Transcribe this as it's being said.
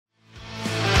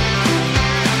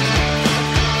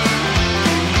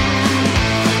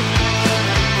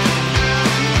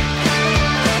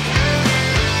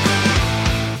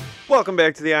Welcome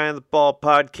back to the Eye on the Ball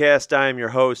podcast. I am your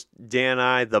host, Dan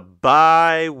I. The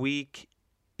bye week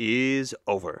is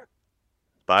over.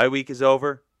 Bye week is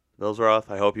over. Bills are off.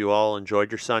 I hope you all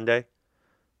enjoyed your Sunday.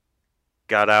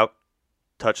 Got out,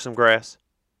 touched some grass,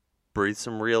 breathed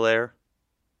some real air.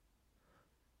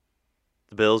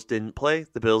 The Bills didn't play.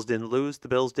 The Bills didn't lose. The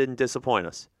Bills didn't disappoint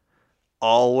us.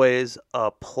 Always a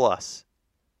plus.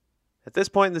 At this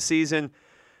point in the season,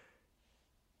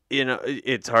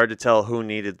 it's hard to tell who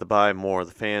needed the bye more,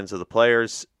 the fans or the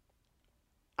players.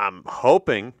 I'm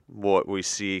hoping what we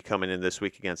see coming in this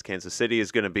week against Kansas City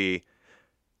is going to be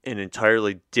an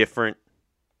entirely different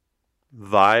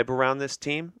vibe around this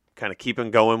team. Kind of keeping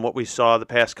going what we saw the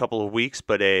past couple of weeks,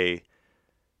 but a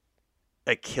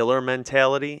killer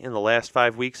mentality in the last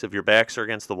 5 weeks of your backs are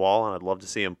against the wall, and I'd love to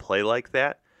see him play like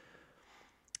that.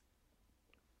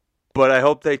 But I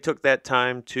hope they took that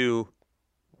time to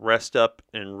rest up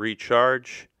and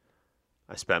recharge.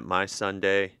 I spent my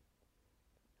Sunday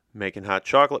making hot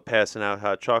chocolate, passing out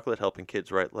hot chocolate, helping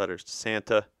kids write letters to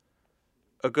Santa.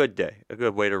 A good day, a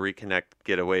good way to reconnect,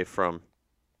 get away from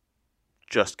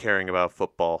just caring about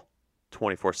football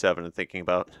 24/7 and thinking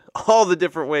about all the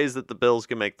different ways that the Bills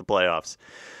can make the playoffs.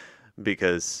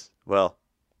 Because, well,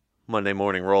 Monday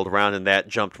morning rolled around and that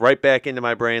jumped right back into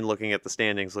my brain, looking at the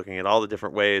standings, looking at all the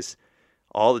different ways,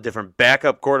 all the different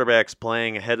backup quarterbacks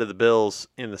playing ahead of the Bills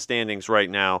in the standings right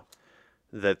now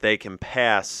that they can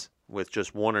pass with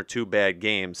just one or two bad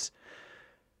games.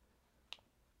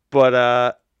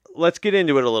 But let's get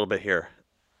into it a little bit here.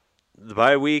 The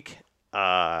bye week,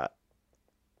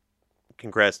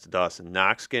 congrats to Dawson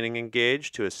Knox getting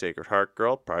engaged to a Sacred Heart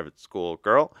girl, private school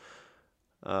girl.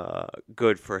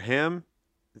 Good for him.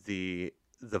 The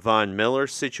Von Miller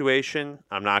situation,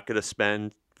 I'm not going to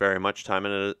spend very much time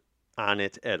on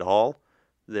it at all.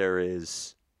 There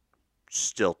is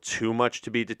still too much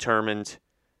to be determined.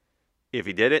 If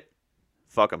he did it,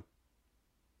 fuck him.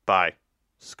 Bye.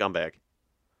 Scumbag.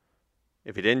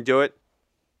 If he didn't do it,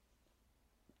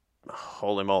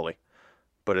 holy moly.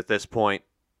 But at this point,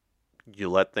 you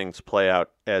let things play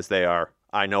out as they are.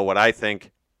 I know what I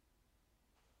think.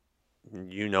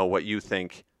 You know what you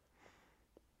think.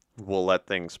 We'll let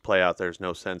things play out. There's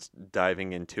no sense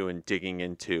diving into and digging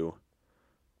into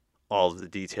all of the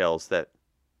details that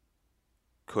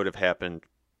could have happened,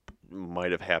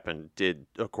 might have happened, did,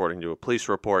 according to a police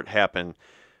report, happen.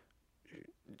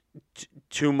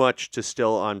 Too much to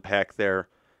still unpack there,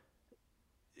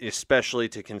 especially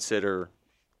to consider,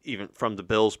 even from the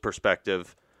Bills'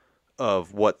 perspective,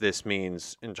 of what this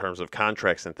means in terms of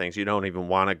contracts and things. You don't even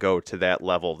want to go to that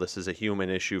level. This is a human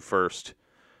issue first.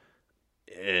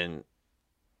 And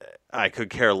I could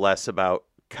care less about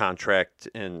contract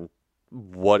and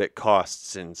what it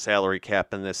costs and salary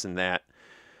cap and this and that.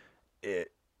 The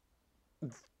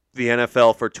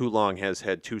NFL for too long has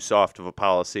had too soft of a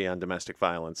policy on domestic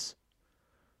violence.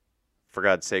 For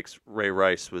God's sakes, Ray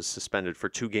Rice was suspended for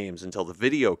 2 games until the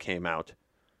video came out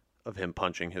of him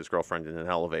punching his girlfriend in an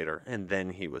elevator, and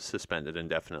then he was suspended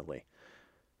indefinitely.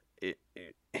 If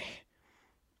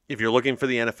you're looking for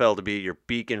the NFL to be your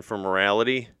beacon for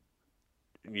morality,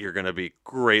 you're going to be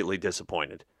greatly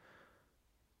disappointed.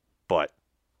 But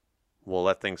we'll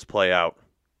let things play out.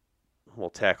 We'll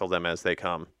tackle them as they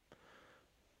come.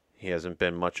 He hasn't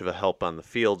been much of a help on the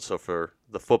field, so for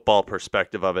the football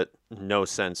perspective of it, no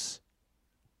sense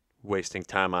wasting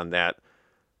time on that.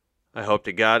 I hope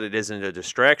to God it isn't a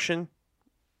distraction,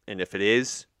 and if it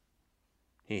is,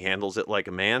 he handles it like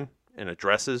a man and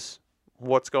addresses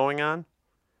what's going on.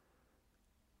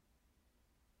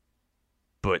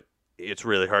 But it's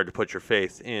really hard to put your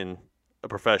faith in a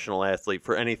professional athlete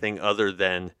for anything other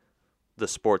than the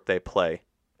sport they play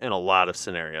in a lot of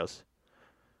scenarios.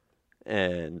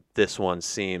 And this one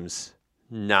seems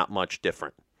not much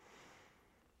different.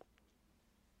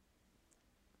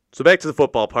 So back to the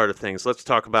football part of things. Let's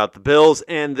talk about the Bills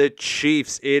and the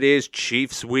Chiefs. It is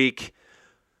Chiefs week.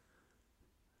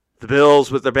 The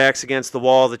Bills with their backs against the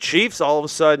wall. The Chiefs all of a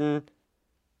sudden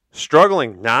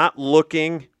struggling, not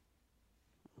looking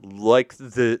like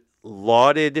the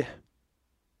lauded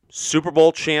Super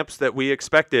Bowl champs that we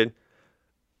expected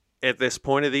at this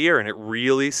point of the year. And it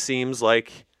really seems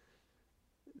like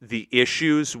the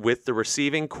issues with the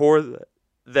receiving core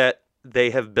that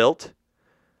they have built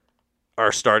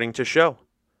are starting to show.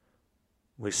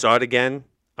 We saw it again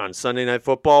on Sunday Night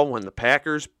Football when the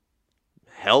Packers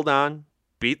held on,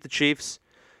 beat the Chiefs.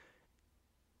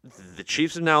 The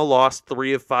Chiefs have now lost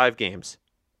 3 of 5 games,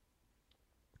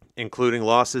 including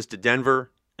losses to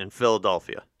Denver and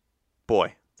Philadelphia.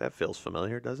 Boy, that feels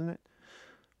familiar, doesn't it?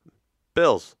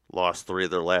 Bills lost 3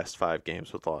 of their last 5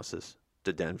 games with losses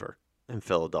to Denver and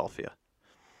Philadelphia.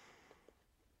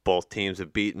 Both teams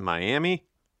have beaten Miami.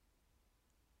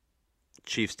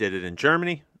 Chiefs did it in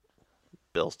Germany.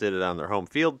 Bills did it on their home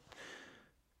field.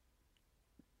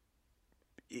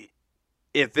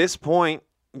 At this point,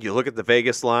 you look at the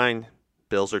Vegas line,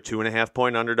 Bills are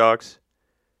 2.5-point underdogs.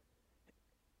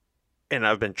 And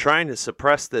I've been trying to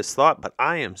suppress this thought, but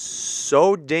I am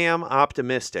so damn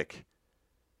optimistic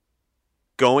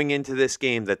going into this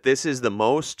game that this is the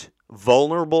most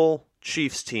vulnerable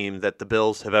Chiefs team that the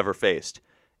Bills have ever faced.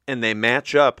 And they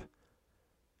match up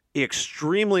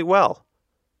extremely well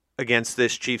against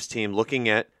this Chiefs team, looking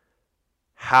at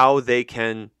how they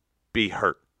can be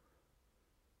hurt.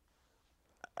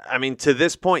 I mean, to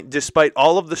this point, despite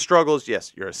all of the struggles,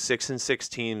 yes, you're a 6-6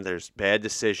 team. There's bad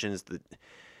decisions,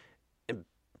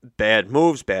 bad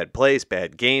moves, bad plays,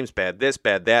 bad games, bad this,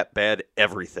 bad that, bad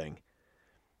everything.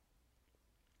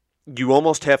 You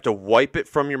almost have to wipe it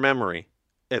from your memory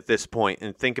at this point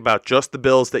and think about just the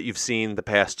Bills that you've seen the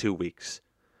past 2 weeks.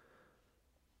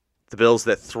 The Bills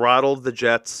that throttled the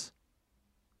Jets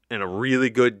and a really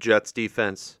good Jets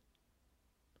defense,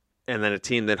 and then a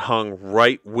team that hung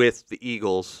right with the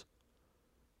Eagles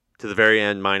to the very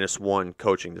end, -1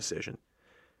 coaching decision.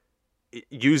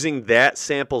 Using that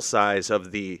sample size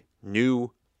of the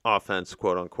new offense,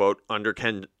 quote unquote, under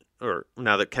Ken, or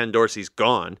now that Ken Dorsey's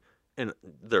gone and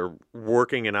they're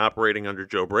working and operating under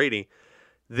Joe Brady,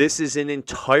 this is an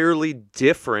entirely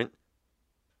different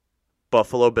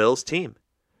Buffalo Bills team.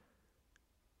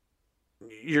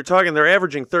 You're talking they're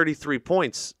averaging 33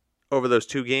 points over those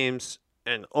 2 games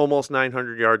and almost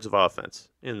 900 yards of offense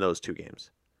in those 2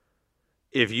 games.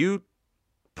 If you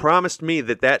promised me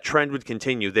that that trend would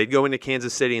continue, they'd go into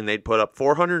Kansas City and they'd put up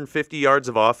 450 yards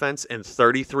of offense and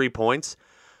 33 points,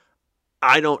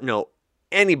 I don't know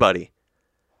anybody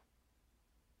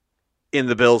in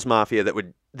the Bills Mafia that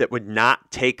would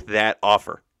not take that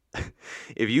offer.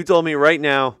 If you told me right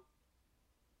now,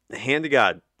 hand to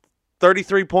God,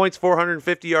 33 points,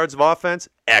 450 yards of offense,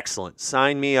 excellent.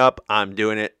 Sign me up. I'm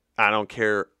doing it. I don't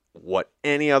care what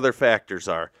any other factors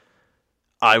are.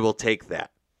 I will take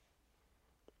that.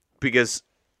 Because,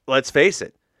 let's face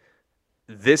it,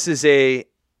 this is a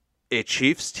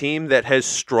Chiefs team that has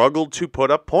struggled to put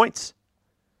up points.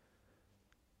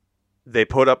 They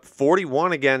put up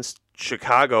 41 against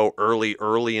Chicago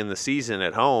early in the season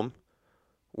at home,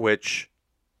 which,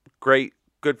 great,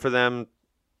 good for them.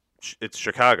 It's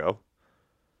Chicago.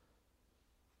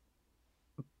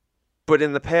 But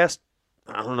in the past,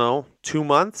 2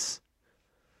 months,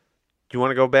 do you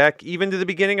want to go back even to the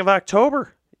beginning of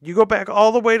October? You go back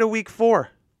all the way to week 4.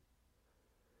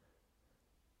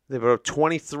 They put up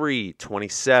 23,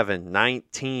 27,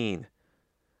 19.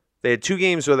 They had 2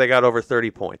 games where they got over 30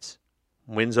 points.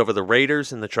 Wins over the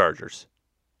Raiders and the Chargers.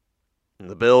 And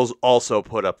the Bills also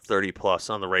put up 30-plus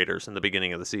on the Raiders in the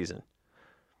beginning of the season.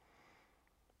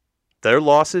 Their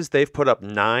losses, they've put up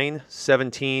 9,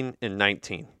 17, and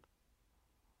 19.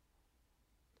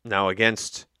 Now,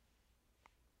 against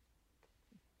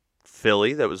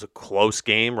Philly, that was a close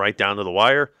game right down to the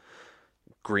wire.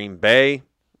 Green Bay,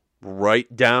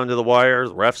 right down to the wire.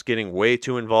 The refs getting way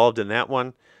too involved in that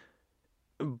one.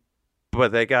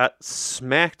 But they got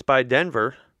smacked by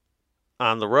Denver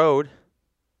on the road.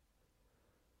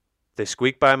 They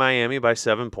squeaked by Miami by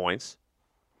 7 points.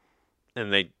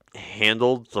 And they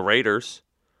handled the Raiders.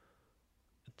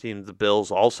 A team the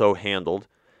Bills also handled.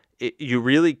 You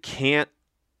really can't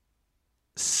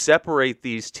separate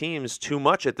these teams too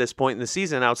much at this point in the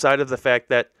season, outside of the fact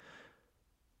that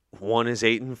one is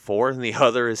 8-4 and the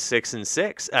other is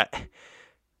 6-6.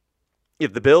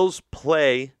 If the Bills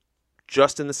play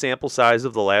just in the sample size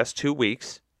of the last 2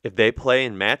 weeks, if they play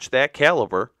and match that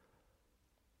caliber,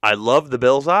 I love the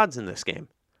Bills' odds in this game.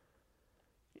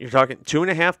 You're talking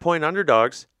 2.5-point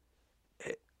underdogs.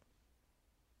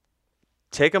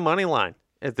 Take a money line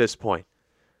at this point.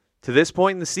 To this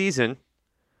point in the season,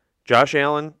 Josh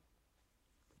Allen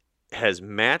has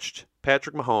matched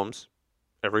Patrick Mahomes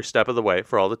every step of the way,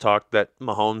 for all the talk that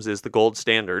Mahomes is the gold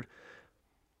standard.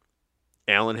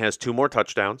 Allen has 2 more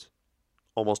touchdowns,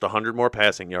 almost 100 more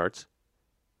passing yards,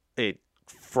 a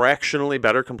fractionally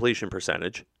better completion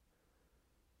percentage.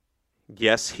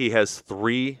 Yes, he has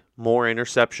 3 more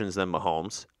interceptions than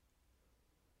Mahomes.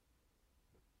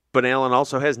 But Allen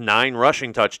also has 9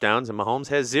 rushing touchdowns, and Mahomes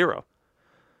has 0.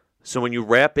 So when you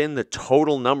wrap in the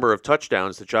total number of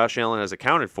touchdowns that Josh Allen has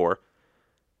accounted for,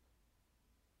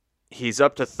 he's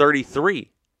up to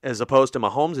 33, as opposed to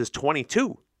Mahomes'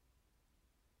 22.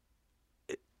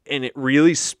 And it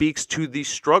really speaks to the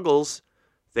struggles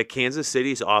that Kansas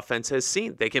City's offense has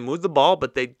seen. They can move the ball,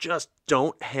 but they just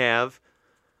don't have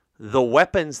the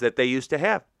weapons that they used to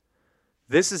have.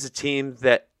 This is a team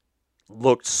that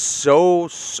looked so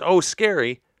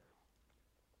scary,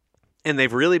 and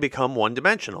they've really become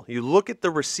one-dimensional. You look at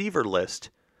the receiver list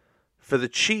for the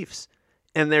Chiefs,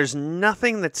 and there's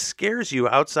nothing that scares you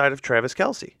outside of Travis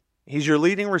Kelce. He's your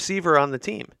leading receiver on the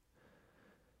team.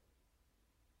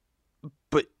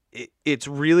 But it's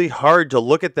really hard to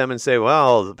look at them and say,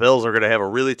 well, the Bills are going to have a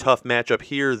really tough matchup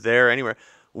here, there, anywhere,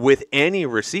 with any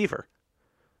receiver.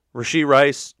 Rashee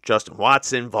Rice, Justin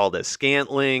Watson,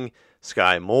 Valdez-Scantling,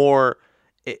 Sky Moore,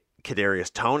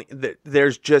 Kadarius Toney.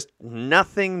 There's just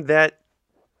nothing that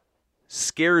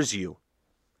scares you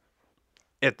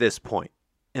at this point.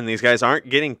 And these guys aren't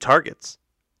getting targets.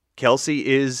 Kelce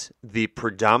is the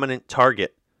predominant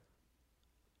target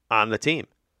on the team.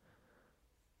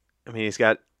 I mean, he's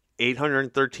got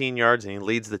 813 yards and he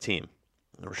leads the team.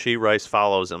 Rashee Rice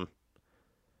follows him.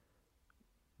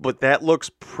 But that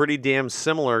looks pretty damn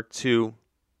similar to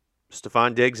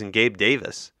Stephon Diggs and Gabe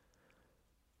Davis.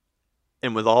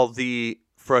 And with all the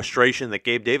frustration that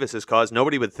Gabe Davis has caused,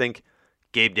 nobody would think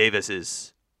Gabe Davis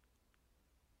is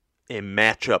a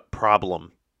matchup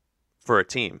problem for a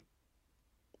team.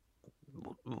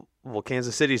 Well,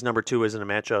 Kansas City's number 2 isn't a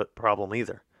matchup problem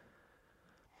either.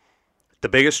 The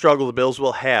biggest struggle the Bills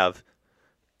will have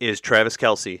is Travis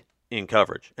Kelce in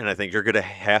coverage. And I think you're going to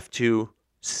have to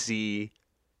see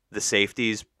the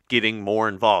safeties getting more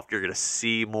involved. You're going to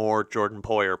see more Jordan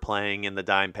Poyer playing in the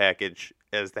dime package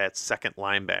as that second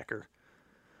linebacker.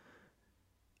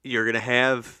 You're going to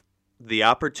have the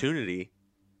opportunity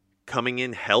coming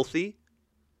in healthy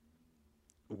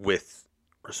with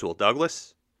Rasul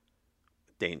Douglas,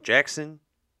 Dane Jackson,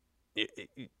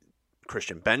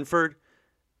 Christian Benford,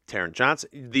 Taron Johnson.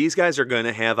 These guys are going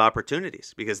to have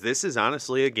opportunities because this is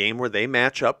honestly a game where they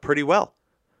match up pretty well.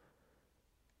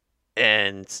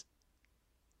 And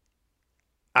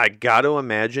I got to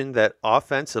imagine that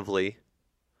offensively,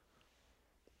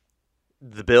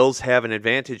 the Bills have an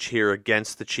advantage here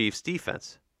against the Chiefs'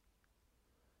 defense.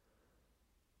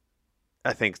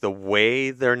 I think the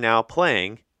way they're now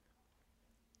playing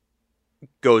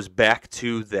goes back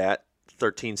to that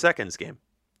 13 seconds game.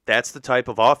 That's the type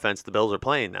of offense the Bills are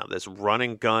playing now. This run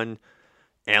and gun,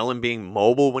 Allen being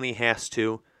mobile when he has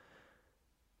to.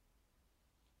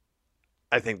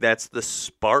 I think that's the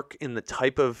spark in the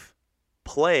type of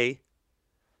play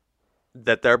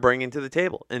that they're bringing to the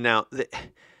table. And now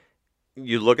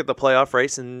you look at the playoff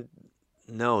race and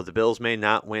no, the Bills may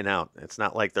not win out. It's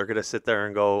not like they're going to sit there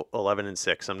and go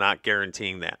 11-6. I'm not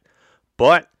guaranteeing that.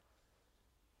 But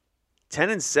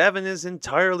 10-7 is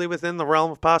entirely within the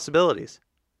realm of possibilities.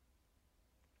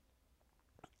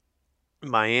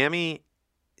 Miami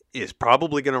is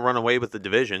probably going to run away with the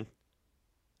division.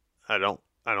 I don't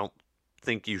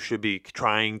think you should be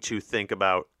trying to think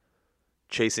about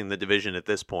chasing the division at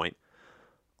this point.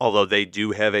 Although they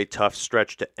do have a tough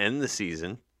stretch to end the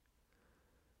season.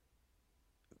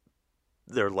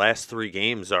 Their last 3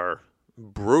 games are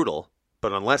brutal,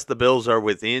 but unless the Bills are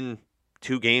within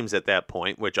 2 games at that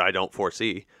point, which I don't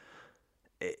foresee,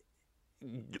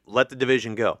 let the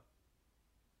division go.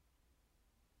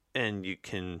 And you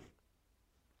can,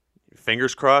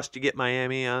 fingers crossed, you get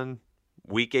Miami on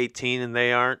week 18 and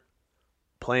they aren't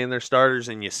playing their starters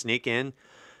and you sneak in.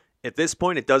 At this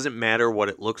point, it doesn't matter what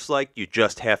it looks like. You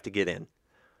just have to get in.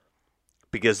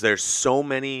 Because there's so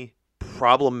many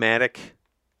problematic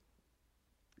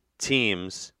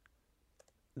teams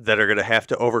that are going to have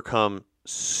to overcome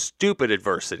stupid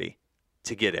adversity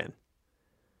to get in.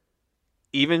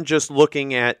 Even just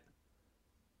looking at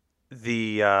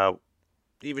the AFC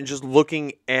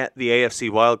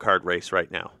wildcard race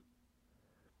right now.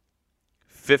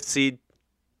 5th seed,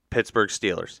 Pittsburgh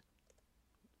Steelers.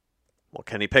 Well,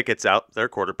 Kenny Pickett's out, their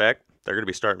quarterback. They're going to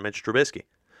be starting Mitch Trubisky.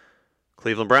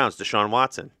 Cleveland Browns, Deshaun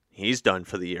Watson. He's done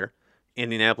for the year.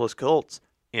 Indianapolis Colts,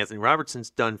 Anthony Robertson's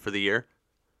done for the year.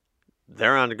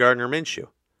 They're on to Gardner Minshew.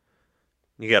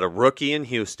 You got a rookie in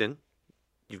Houston.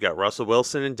 You've got Russell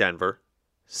Wilson in Denver.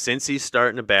 Cincy's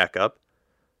starting to back up.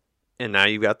 And now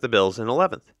you've got the Bills in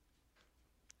 11th.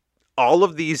 All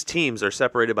of these teams are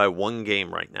separated by 1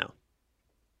 game right now.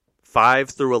 5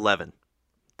 through 11.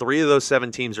 3 of those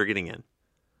 7 teams are getting in.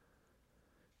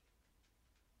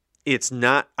 It's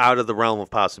not out of the realm of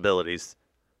possibilities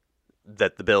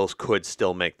that the Bills could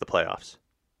still make the playoffs.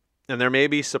 And there may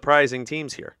be surprising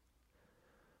teams here.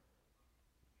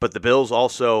 But the Bills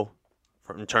also,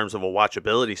 in terms of a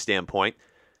watchability standpoint,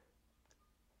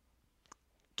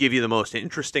 give you the most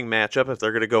interesting matchup if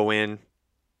they're going to go in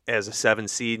as a 7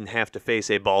 seed and have to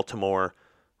face a Baltimore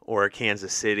or a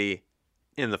Kansas City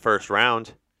in the first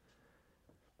round.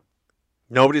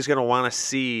 Nobody's going to want to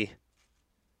see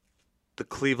the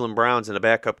Cleveland Browns and a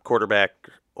backup quarterback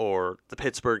or the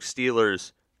Pittsburgh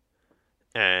Steelers,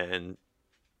 and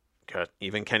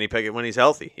even Kenny Pickett when he's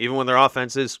healthy, even when their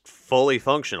offense is fully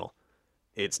functional,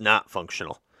 it's not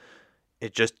functional.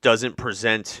 It just doesn't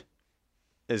present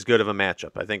as good of a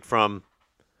matchup. I think from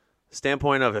the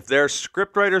standpoint of if there are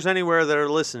script writers anywhere that are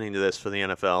listening to this for the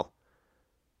NFL,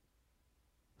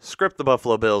 script the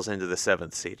Buffalo Bills into the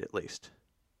 7th seed at least.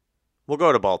 We'll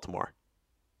go to Baltimore.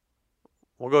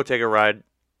 We'll go take a ride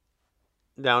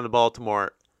down to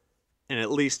Baltimore and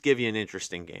at least give you an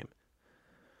interesting game.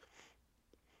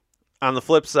 On the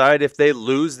flip side, if they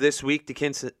lose this week to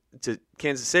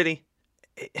Kansas City,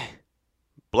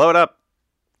 blow it up.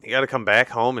 You got to come back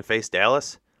home and face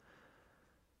Dallas.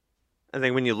 I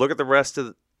think when you look at the rest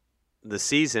of the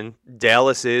season,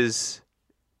 Dallas is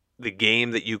the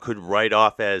game that you could write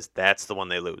off as that's the one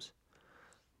they lose.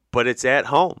 But it's at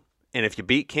home. And if you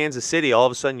beat Kansas City, all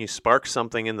of a sudden you spark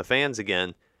something in the fans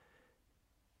again.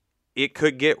 It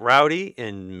could get rowdy,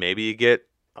 and maybe you get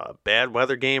a bad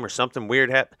weather game or something weird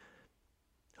happen.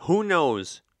 Who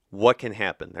knows what can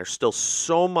happen? There's still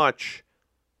so much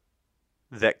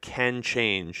that can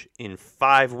change in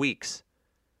 5 weeks.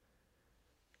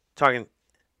 Talking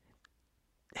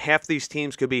half these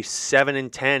teams could be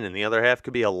 7-10, and the other half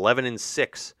could be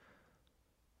 11-6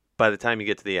 by the time you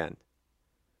get to the end.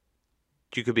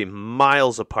 You could be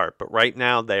miles apart, but right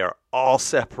now they are all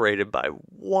separated by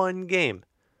one game.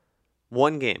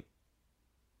 One game.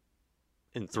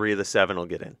 And 3 of the 7 will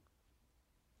get in.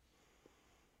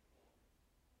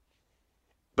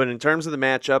 But in terms of the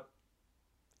matchup,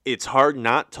 it's hard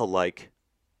not to like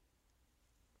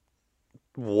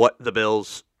what the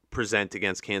Bills present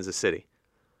against Kansas City.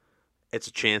 It's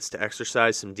a chance to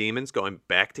exercise some demons going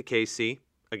back to KC.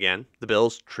 Again, the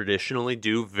Bills traditionally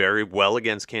do very well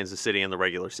against Kansas City in the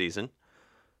regular season.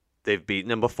 They've beaten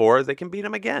them before. They can beat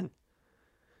them again.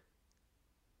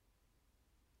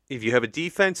 If you have a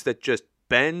defense that just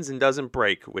bends and doesn't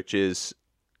break, which is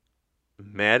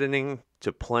maddening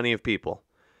to plenty of people,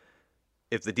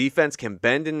 if the defense can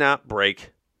bend and not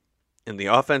break, and the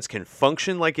offense can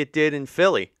function like it did in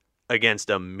Philly against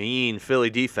a mean Philly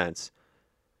defense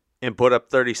and put up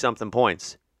 30-something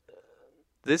points,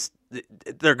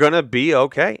 they're going to be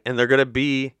okay, and they're going to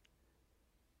be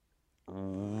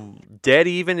dead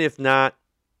even, if not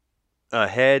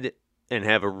ahead, and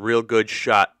have a real good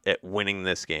shot at winning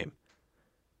this game.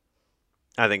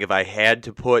 I think if I had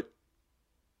to put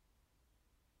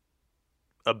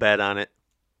a bet on it,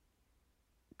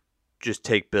 just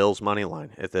take Bills money line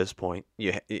at this point.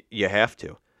 You have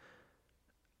to.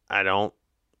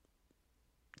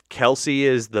 Kelsey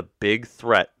is the big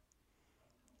threat,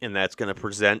 and that's going to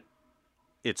present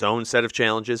its own set of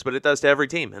challenges, but it does to every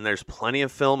team, and there's plenty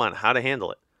of film on how to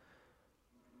handle it.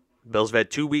 Bills have had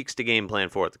 2 weeks to game plan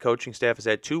for it. The coaching staff has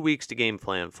had 2 weeks to game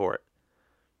plan for it.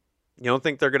 You don't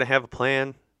think they're going to have a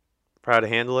plan for how to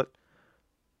handle it?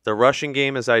 The rushing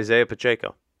game is Isaiah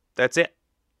Pacheco. That's it.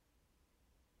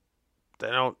 They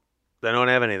don't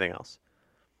have anything else.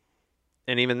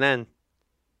 And even then,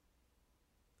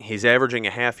 he's averaging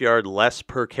a half yard less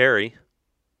per carry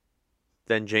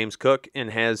than James Cook and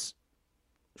has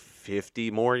 50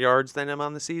 more yards than him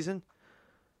on the season.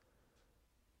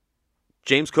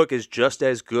 James Cook is just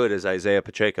as good as Isaiah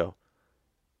Pacheco.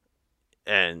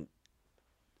 And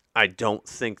I don't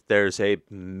think there's a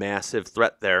massive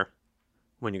threat there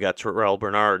when you got Terrell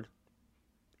Bernard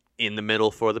in the middle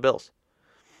for the Bills.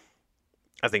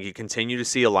 I think you continue to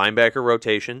see a linebacker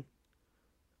rotation.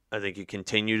 I think you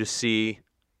continue to see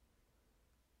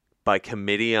by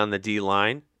committee on the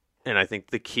D-line. And I think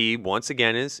the key, once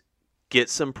again, is get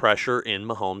some pressure in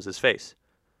Mahomes' face.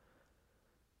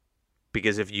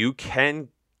 Because if you can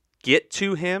get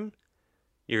to him,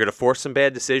 you're going to force some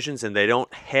bad decisions, and they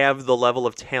don't have the level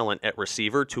of talent at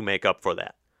receiver to make up for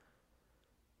that.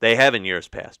 They have in years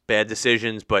past. Bad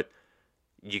decisions, but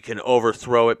you can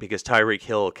overthrow it because Tyreek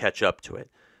Hill will catch up to it.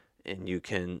 And you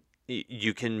can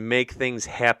make things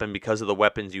happen because of the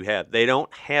weapons you have. They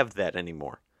don't have that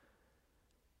anymore.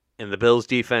 And the Bills'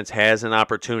 defense has an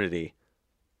opportunity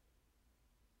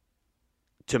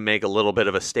to make a little bit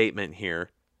of a statement here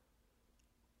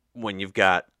when you've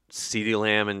got CeeDee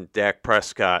Lamb and Dak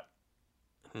Prescott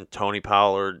and Tony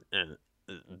Pollard and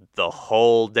the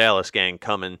whole Dallas gang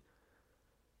coming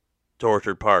to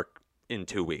Orchard Park in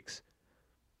 2 weeks.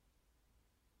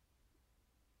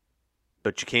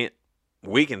 But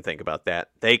we can think about that.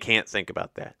 They can't think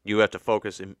about that. You have to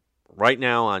focus right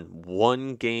now on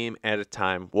one game at a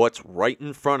time, what's right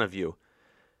in front of you.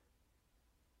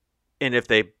 And if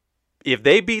they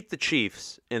beat the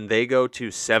Chiefs and they go to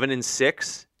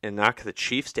 7-6 and knock the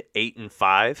Chiefs to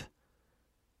 8-5,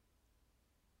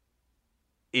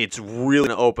 it's really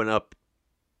going to open up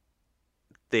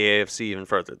the AFC even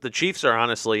further. The Chiefs are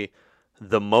honestly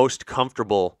the most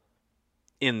comfortable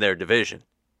in their division.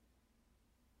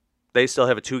 They still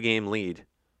have a 2-game lead.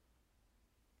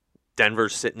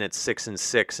 Denver's sitting at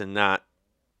 6-6 and not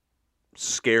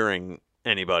scaring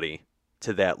anybody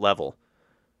to that level.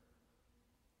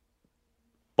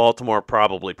 Baltimore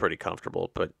probably pretty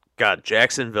comfortable, but God,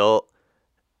 Jacksonville,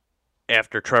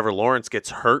 after Trevor Lawrence gets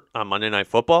hurt on Monday Night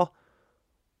Football,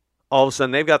 all of a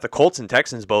sudden they've got the Colts and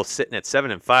Texans both sitting at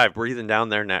 7-5, breathing down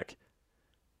their neck.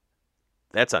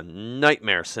 That's a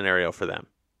nightmare scenario for them.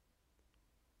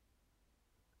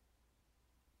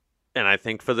 And I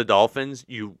think for the Dolphins,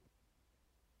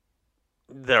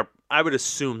 I would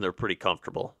assume they're pretty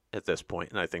comfortable at this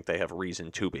point, and I think they have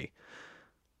reason to be.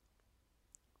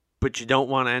 But you don't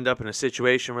want to end up in a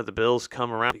situation where the Bills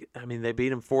come around. I mean, they beat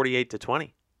them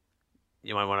 48-20.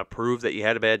 You might want to prove that you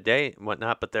had a bad day and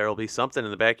whatnot, but there will be something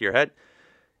in the back of your head.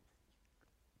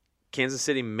 Kansas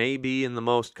City may be in the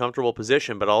most comfortable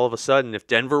position, but all of a sudden, if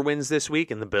Denver wins this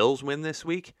week and the Bills win this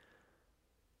week,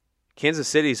 Kansas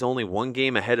City's only 1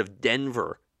 game ahead of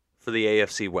Denver for the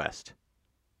AFC West.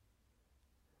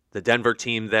 The Denver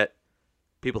team that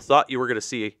people thought you were going to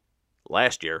see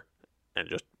last year and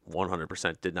just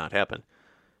 100% did not happen.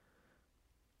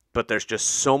 But there's just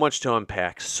so much to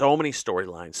unpack, so many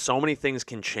storylines, so many things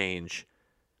can change.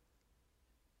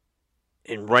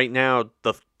 And right now,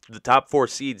 the top 4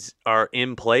 seeds are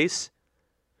in place,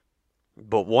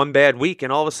 but one bad week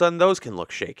and all of a sudden those can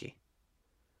look shaky.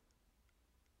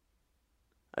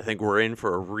 I think we're in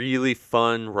for a really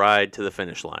fun ride to the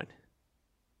finish line.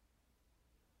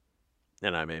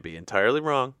 And I may be entirely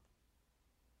wrong.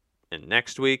 And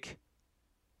next week,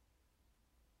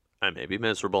 I may be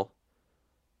miserable.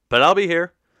 But I'll be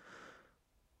here.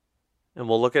 And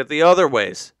we'll look at the other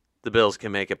ways the Bills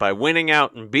can make it by winning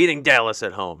out and beating Dallas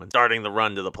at home and starting the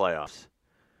run to the playoffs.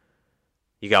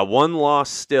 You got 1 loss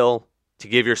still to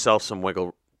give yourself some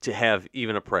wiggle, to have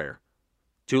even a prayer.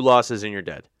 2 losses and you're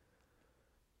dead.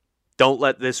 Don't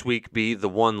let this week be the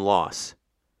 1 loss.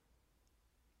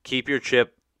 Keep your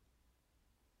chip.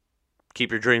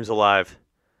 Keep your dreams alive.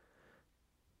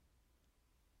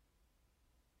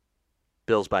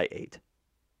 Bills by 8.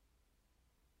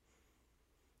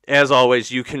 As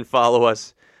always, you can follow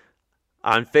us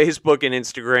on Facebook and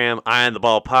Instagram, Eye on the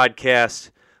Ball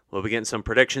Podcast. We'll be getting some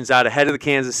predictions out ahead of the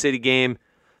Kansas City game.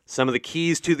 Some of the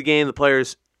keys to the game, the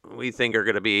players we think are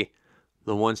going to be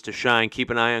the ones to shine.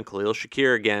 Keep an eye on Khalil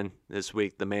Shakir again this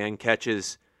week. The man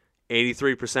catches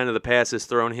 83% of the passes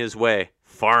thrown his way,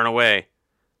 far and away.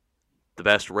 The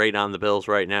best rate on the Bills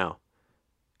right now.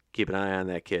 Keep an eye on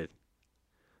that kid.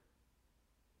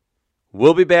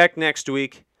 We'll be back next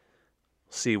week.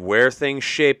 See where things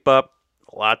shape up.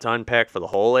 A lot to unpack for the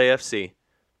whole AFC.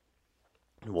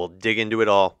 We'll dig into it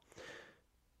all.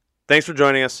 Thanks for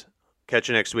joining us. Catch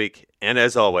you next week. And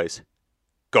as always,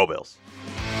 go Bills.